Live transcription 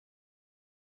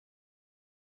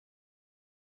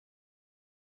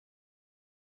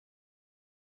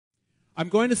I'm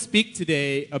going to speak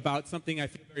today about something I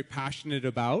feel very passionate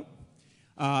about,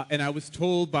 and I was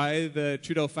told by the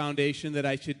Trudeau Foundation that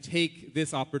I should take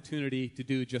this opportunity to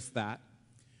do just that.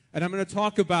 And I'm going to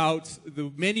talk about the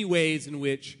many ways in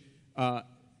which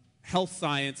health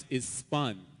science is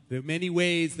spun, the many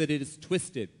ways that it is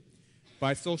twisted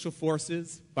by social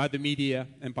forces, by the media,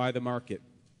 and by the market.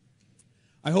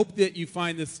 I hope that you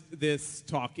find this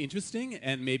talk interesting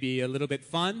and maybe a little bit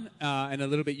fun and a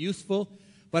little bit useful.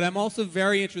 But I'm also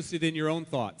very interested in your own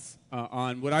thoughts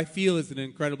on what I feel is an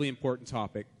incredibly important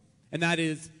topic, and that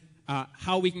is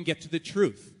how we can get to the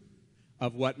truth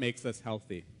of what makes us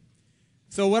healthy.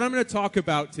 So what I'm going to talk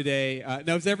about today, now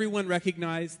does everyone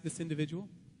recognize this individual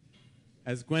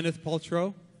as Gwyneth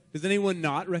Paltrow? Does anyone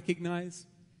not recognize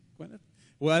Gwyneth?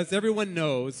 Well, as everyone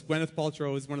knows, Gwyneth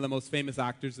Paltrow is one of the most famous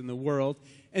actors in the world,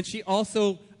 and she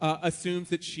also assumes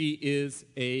that she is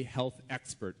a health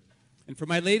expert. And for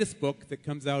my latest book that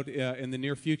comes out in the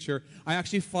near future, I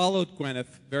actually followed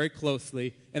Gwyneth very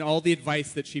closely and all the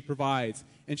advice that she provides.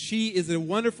 And she is a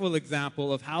wonderful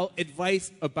example of how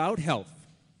advice about health,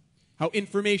 how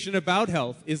information about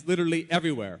health is literally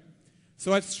everywhere.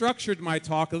 So I've structured my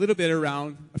talk a little bit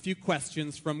around a few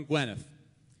questions from Gwyneth.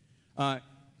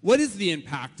 What is the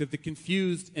impact of the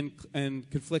confused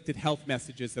and conflicted health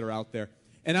messages that are out there?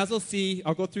 And as I'll see,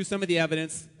 I'll go through some of the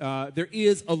evidence. There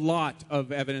is a lot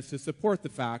of evidence to support the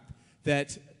fact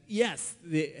that, yes,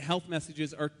 the health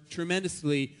messages are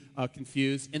tremendously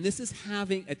confused, and this is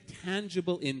having a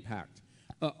tangible impact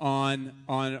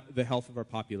on the health of our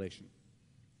population.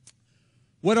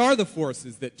 What are the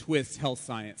forces that twist health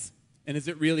science? And is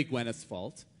it really Gwyneth's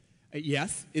fault?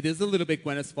 Yes, it is a little bit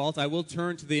Gwyneth's fault. I will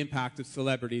turn to the impact of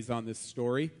celebrities on this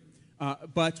story.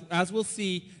 But as we'll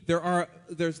see,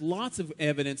 there's lots of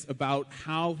evidence about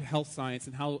how health science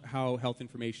and how health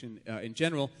information in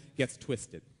general gets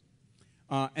twisted.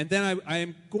 And then I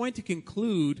am going to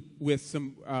conclude with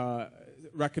some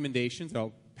recommendations.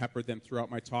 I'll pepper them throughout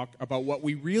my talk about what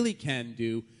we really can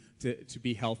do to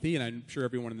be healthy. And I'm sure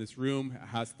everyone in this room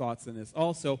has thoughts on this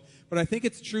also. But I think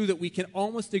it's true that we can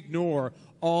almost ignore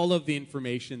all of the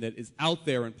information that is out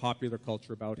there in popular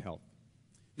culture about health.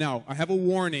 Now, I have a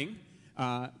warning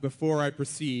before I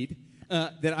proceed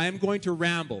that I am going to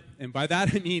ramble. And by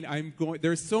that I mean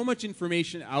there's so much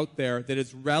information out there that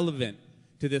is relevant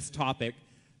to this topic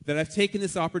that I've taken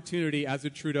this opportunity as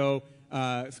a Trudeau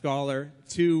scholar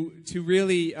to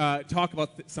really talk about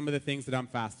some of the things that I'm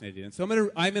fascinated in. So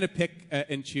I'm going to pick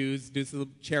and choose, do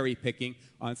some cherry picking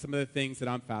on some of the things that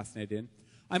I'm fascinated in.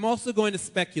 I'm also going to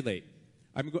speculate.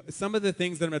 Some of the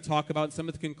things that I'm going to talk about, some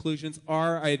of the conclusions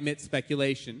are, I admit,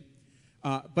 speculation.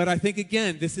 But I think,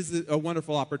 again, this is a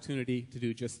wonderful opportunity to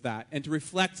do just that and to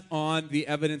reflect on the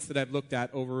evidence that I've looked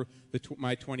at over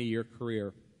my 20-year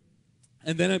career.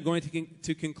 And then I'm going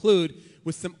to conclude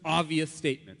with some obvious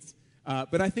statements.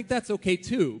 But I think that's okay,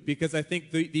 too, because I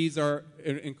think these are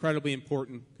incredibly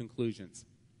important conclusions.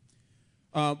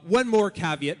 One more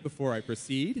caveat before I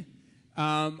proceed.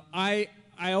 I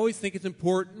always think it's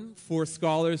important for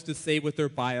scholars to say what their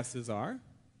biases are,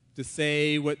 to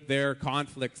say what their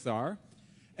conflicts are.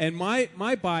 And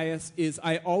my bias is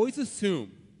I always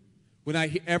assume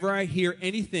whenever I hear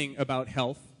anything about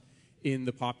health in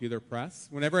the popular press,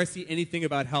 whenever I see anything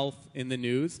about health in the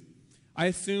news, I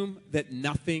assume that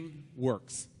nothing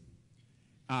works.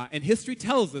 And history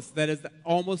tells us that is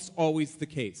almost always the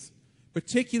case,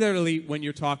 particularly when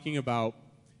you're talking about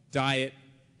diet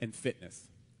and fitness,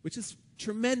 which is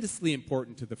tremendously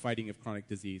important to the fighting of chronic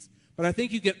disease. But I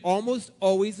think you can almost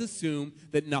always assume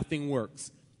that nothing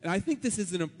works. And I think this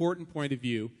is an important point of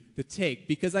view to take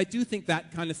because I do think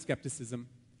that kind of skepticism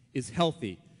is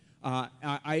healthy.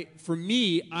 For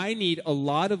me, I need a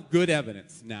lot of good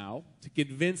evidence now to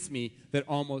convince me that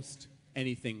almost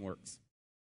anything works.